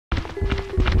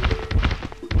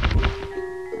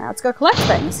let's go collect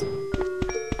things.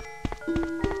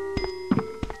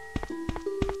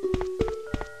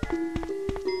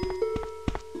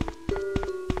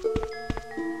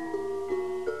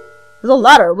 There's a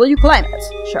ladder. Will you climb it?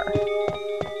 Sure.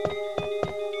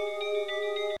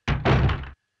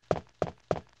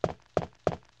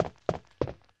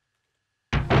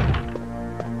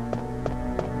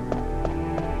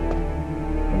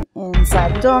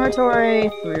 Inside the dormitory,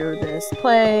 through this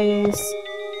place.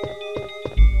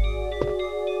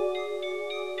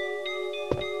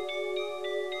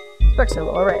 Books are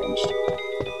well arranged.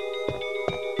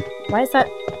 Why is that?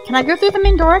 Can I go through the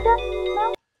main door again?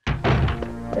 No?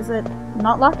 Is it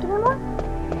not locked anymore?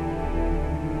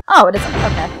 Oh, it isn't.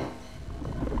 Okay.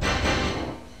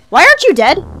 Why aren't you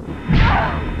dead?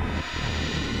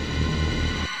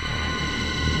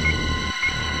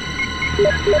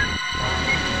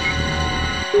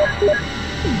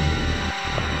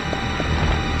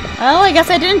 Well, I guess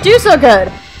I didn't do so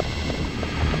good.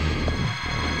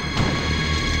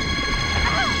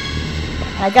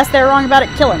 I guess they were wrong about it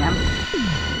killing him.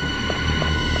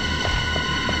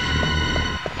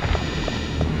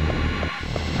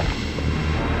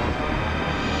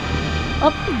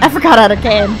 Oh, I forgot how to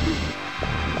game.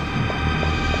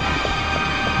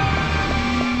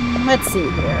 Let's see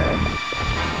here.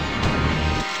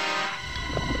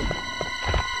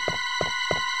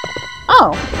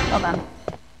 Oh, well then.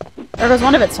 There goes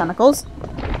one of its tentacles.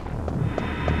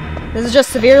 Does it just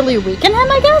severely weaken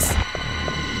him, I guess?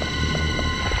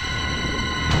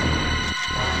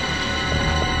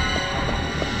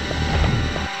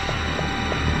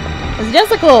 Because he does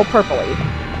look a little purpley.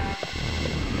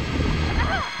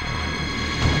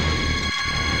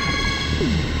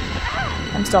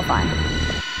 I'm still fine.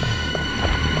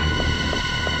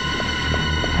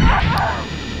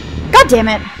 God damn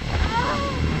it!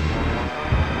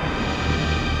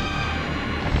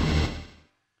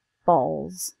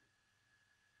 Balls.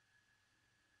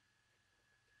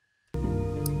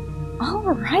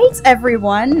 Alright,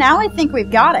 everyone. Now I think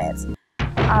we've got it.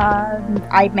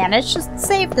 I managed to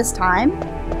save this time.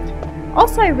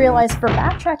 Also, I realized for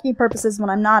backtracking purposes when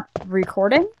I'm not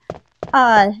recording,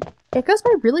 it goes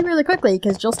by really, really quickly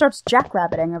because Jill starts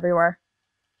jackrabbiting everywhere.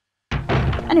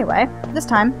 Anyway, this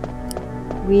time,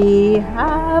 we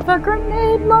have a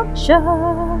grenade launcher.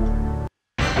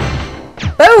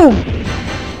 Boom!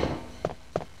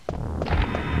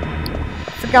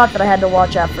 Forgot that I had to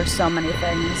watch out for so many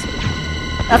things.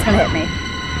 That's gonna hit me.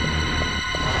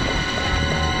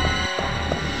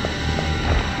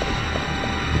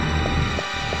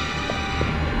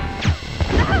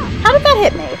 How did that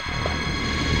hit me?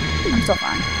 I'm still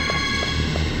fine.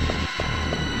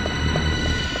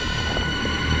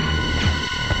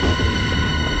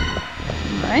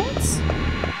 Alright.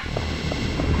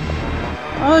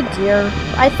 Oh dear.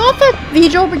 I thought that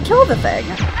Vigil would kill the thing.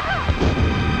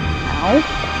 Ow.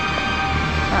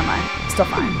 Where am I? Still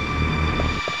fine.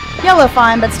 Yellow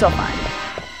fine, but still fine.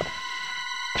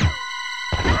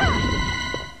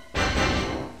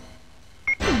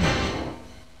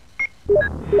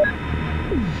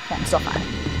 Okay, I'm still fine.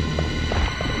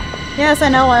 Yes, I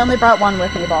know, I only brought one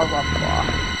with me, blah blah blah.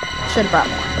 Should have brought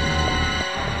more.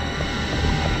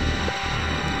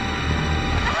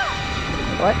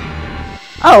 What?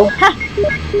 Oh, ha!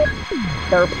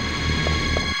 Derp.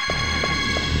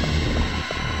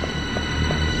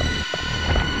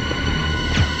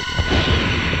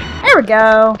 There we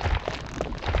go!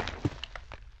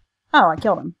 Oh, I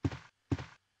killed him.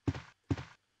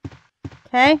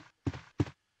 Okay.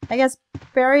 I guess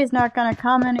Barry's not gonna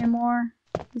come anymore.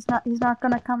 He's not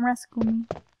gonna come rescue me.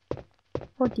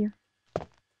 Oh dear.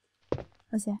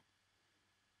 What's that?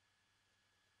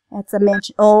 That's a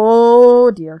mansion. Oh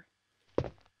dear.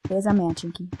 There's a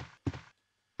mansion key.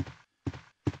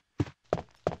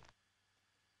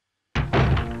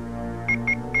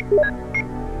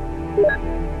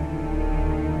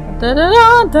 Da da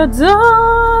da da da!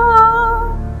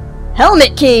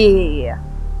 Helmet key! I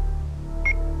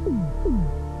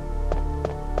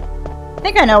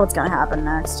think I know what's gonna happen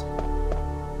next.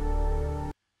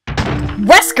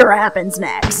 Wesker happens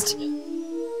next!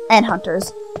 And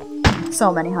hunters.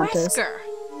 So many hunters. Wesker.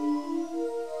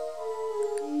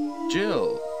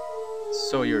 Jill,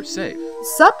 so you're safe.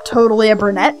 Sup, totally a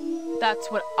brunette? That's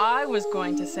what I was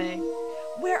going to say.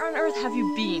 Where on earth have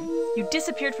you been? You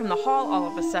disappeared from the hall all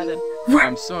of a sudden.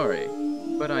 I'm sorry,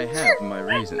 but I have my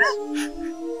reasons.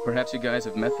 Perhaps you guys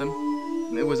have met them?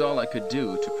 It was all I could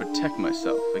do to protect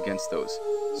myself against those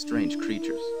strange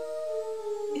creatures.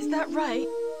 Is that right?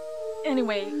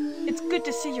 Anyway, it's good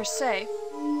to see you're safe.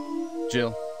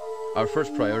 Jill, our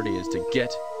first priority is to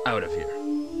get out of here.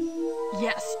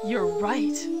 Yes, you're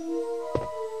right.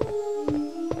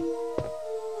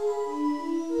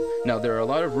 Now, there are a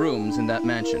lot of rooms in that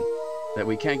mansion that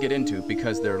we can't get into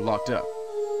because they're locked up.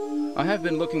 I have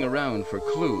been looking around for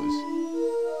clues.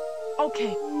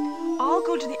 Okay, I'll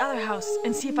go to the other house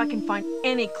and see if I can find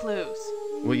any clues.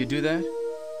 Will you do that?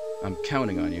 I'm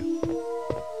counting on you.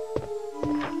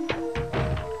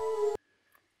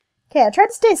 Okay, I tried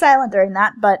to stay silent during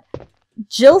that, but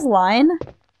Jill's line,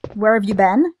 "Where have you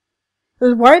been?" It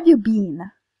was, "Where have you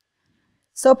been?"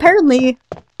 So apparently,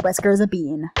 Wesker is a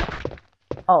bean.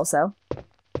 Also.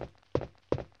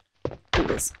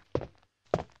 Please.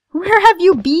 Where have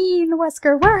you been,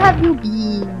 Wesker? Where have you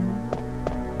been?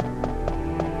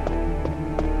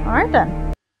 Alright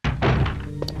then.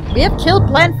 We have killed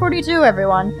Plant 42,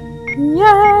 everyone.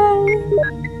 Yay!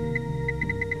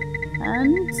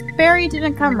 And Barry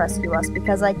didn't come rescue us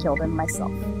because I killed him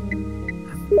myself.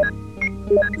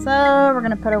 So, we're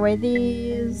gonna put away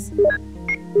these.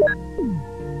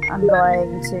 I'm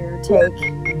going to take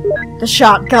the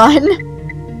shotgun.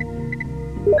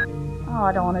 Oh,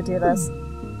 I don't want to do this.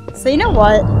 So you know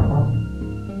what?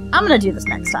 I'm gonna do this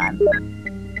next time.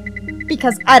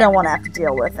 Because I don't want to have to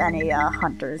deal with any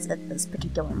hunters at this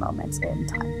particular moment in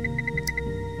time.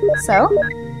 So,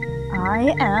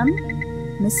 I am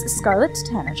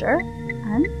MissScarletTanager,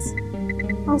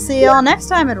 and I'll see y'all next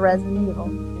time at Resident Evil.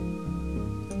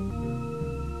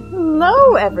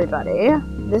 Hello, everybody!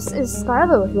 This is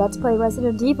Scarlet with Let's Play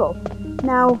Resident Evil.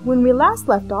 Now, when we last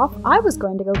left off, I was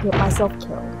going to go get myself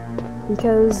killed.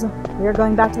 Because we are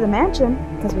going back to the mansion,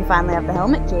 because we finally have the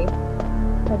helmet key.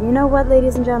 But you know what,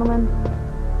 ladies and gentlemen?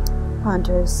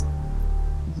 Hunters.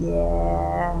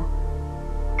 Yeah.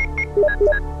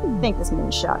 I think this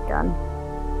means shotgun.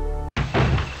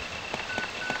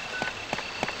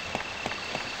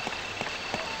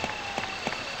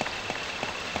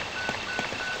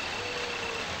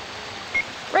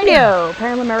 Radio!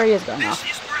 Apparently my radio is going off.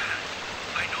 This is Brad.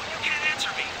 I know you can't answer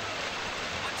me,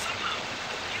 but somehow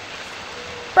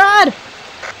Brad!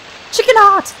 Chicken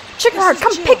Heart! Chicken Heart,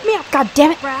 come Jill. pick me up, god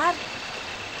damn it! Brad?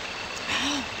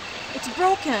 It's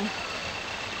broken.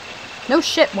 No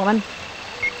shit, woman.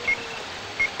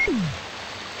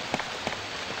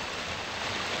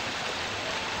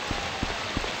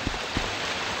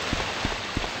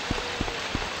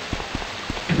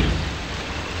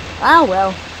 Ah,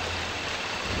 well.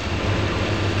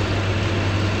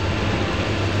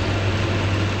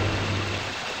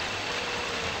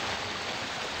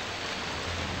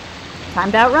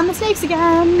 Time to outrun the snakes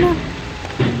again!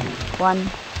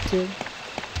 1, 2,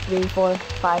 3, 4,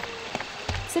 5,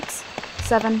 6,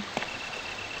 7.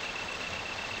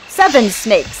 7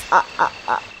 snakes!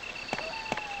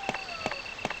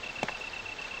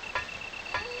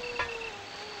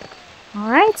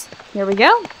 Alright, here we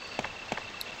go.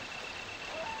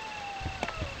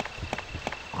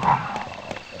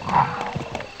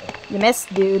 You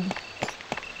missed, dude.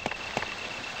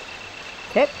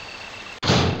 Okay.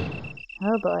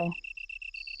 Oh boy.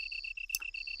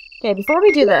 Okay, before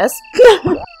we do this,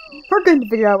 we're going to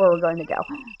figure out where we're going to go.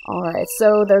 Alright,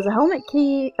 so there's a helmet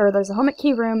key, or there's a helmet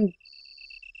key room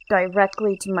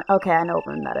directly to my... Okay, I know what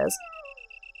room that is.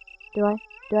 Do I?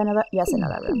 Do I know that? Yes, I know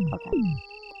that room. Okay.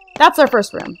 That's our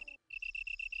first room.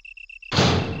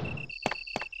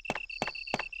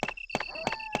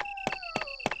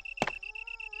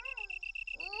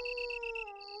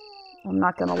 I'm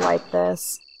not gonna like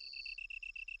this.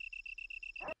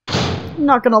 I'm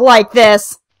not gonna like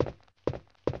this!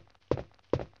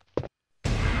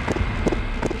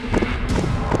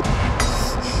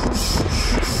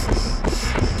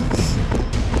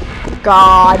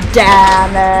 God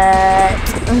damn it!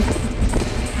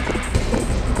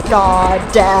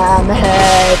 God damn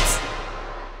it!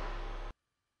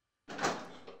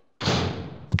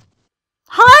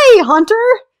 Hi, Hunter!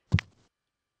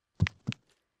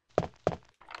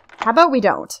 How about we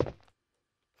don't? I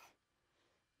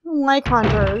don't like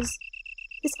hunters.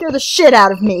 They scare the shit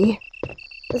out of me.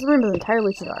 This room is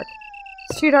entirely too dark.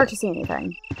 It's too dark to see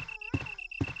anything.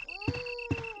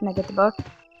 Can I get the book?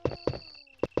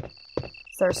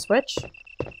 Is there a switch?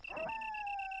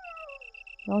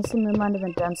 You only see moonlight in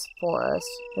a dense forest.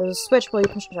 There's a switch while you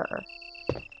push the trigger.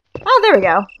 Oh, there we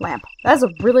go. Lamp. That's a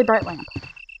really bright lamp.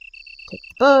 Take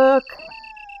the book.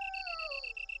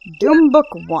 Doom Book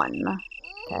 1.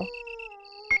 Okay.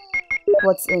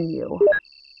 What's in you?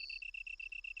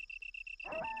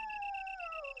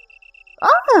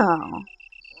 Oh!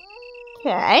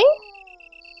 Okay.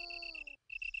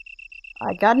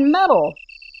 I got metal.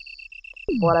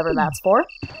 Whatever that's for.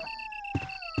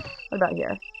 What about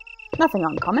here? Nothing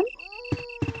uncommon.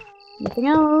 Anything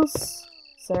else?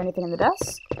 Is there anything in the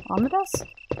desk? On the desk?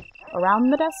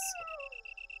 Around the desk?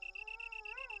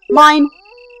 Mine!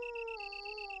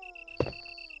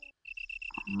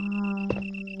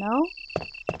 No?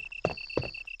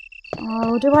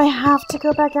 Oh, do I have to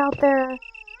go back out there?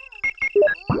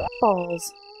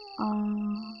 Balls.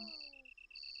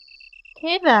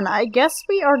 Okay then, I guess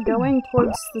we are going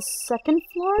towards the second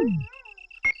floor?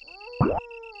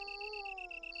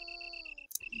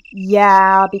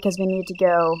 Yeah, because we need to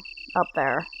go up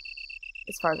there,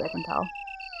 as far as I can tell.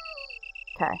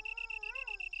 Okay.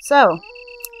 So,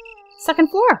 second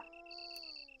floor.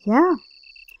 Yeah.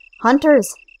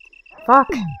 Hunters. Fuck.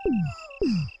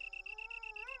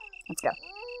 Let's go.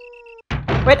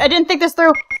 Wait, I didn't think this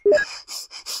through!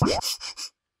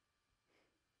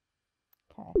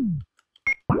 Okay.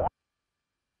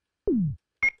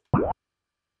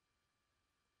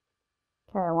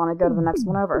 Okay, I want to go to the next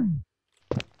one over.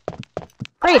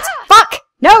 Great! Fuck!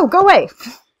 No, go away!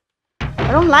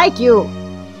 I don't like you!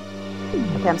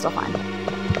 Okay, I'm still fine.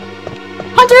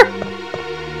 Hunter!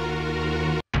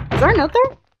 Is there a note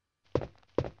there?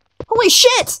 Holy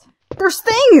shit! There's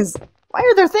things! Why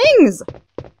are there things?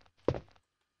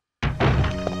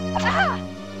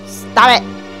 Stop it!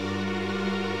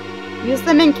 Use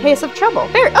them in case of trouble.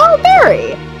 Barry! Oh,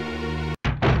 Barry!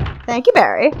 Thank you,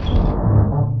 Barry.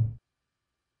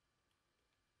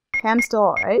 Okay, I'm still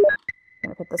alright.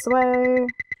 Gonna put this away.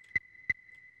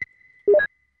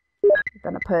 I'm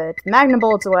gonna put magnum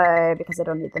bullets away because I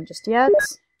don't need them just yet.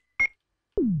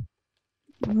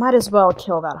 Might as well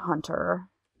kill that hunter.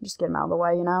 Just get him out of the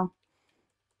way, you know?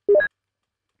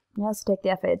 Yes, take the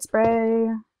F8 spray.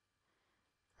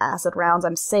 Acid rounds,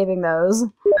 I'm saving those.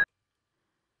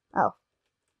 Oh.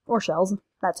 Or shells.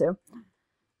 That too.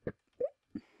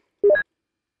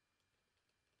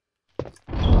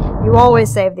 You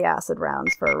always save the acid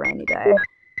rounds for a rainy day.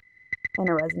 In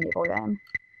a Resident Evil game.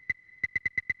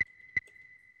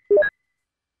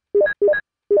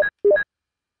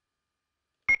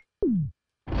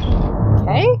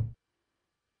 Okay.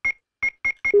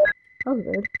 That was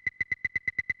weird.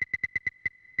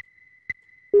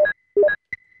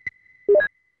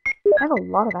 I have a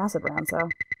lot of acid rounds, though.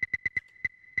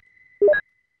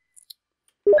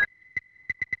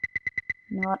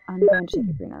 You know what? I'm going to take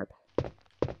the green herb.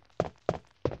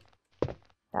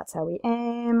 That's how we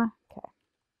aim. Okay.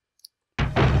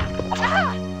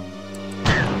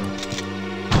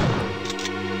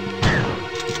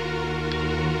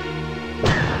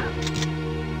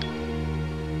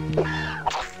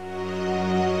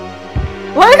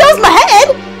 Where goes my head?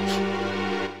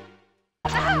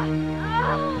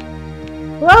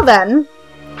 Well then.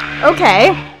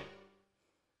 Okay.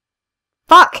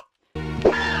 Fuck.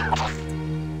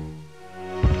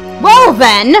 Well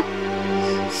then.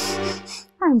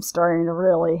 I'm starting to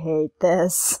really hate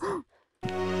this.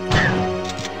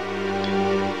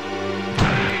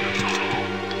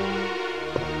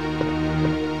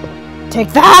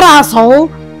 Take that, asshole!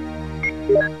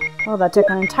 Oh, that took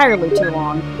entirely too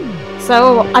long.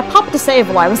 So, I popped a save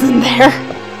while I was in there.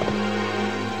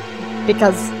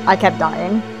 Because I kept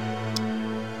dying.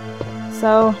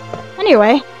 So,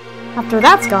 anyway, after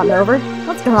that's gotten over,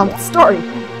 let's go on with the story.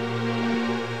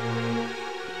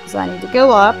 So I need to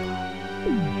go up.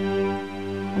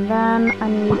 And then I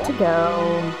need to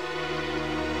go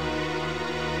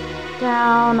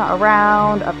down,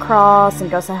 around, across, and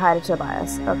go say hi to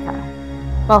Tobias. Okay.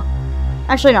 Well,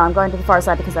 actually no, I'm going to the far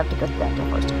side because I have to go to the dental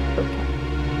first. Okay.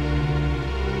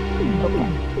 Okay.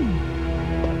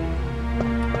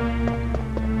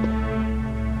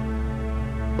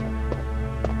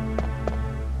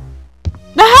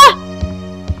 Ah!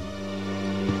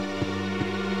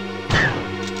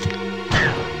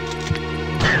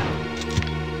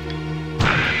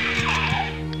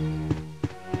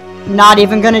 Not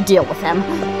even gonna deal with him.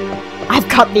 I've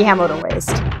got the ammo to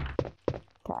waste.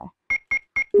 Okay.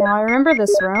 Now I remember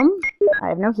this room. I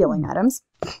have no healing items.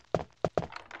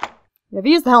 I've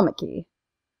used the helmet key.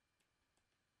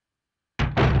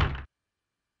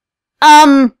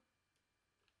 I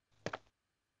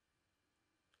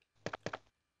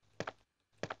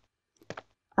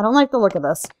don't like the look of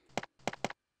this.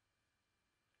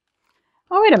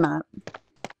 Oh, wait a minute.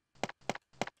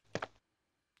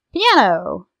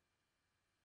 Piano!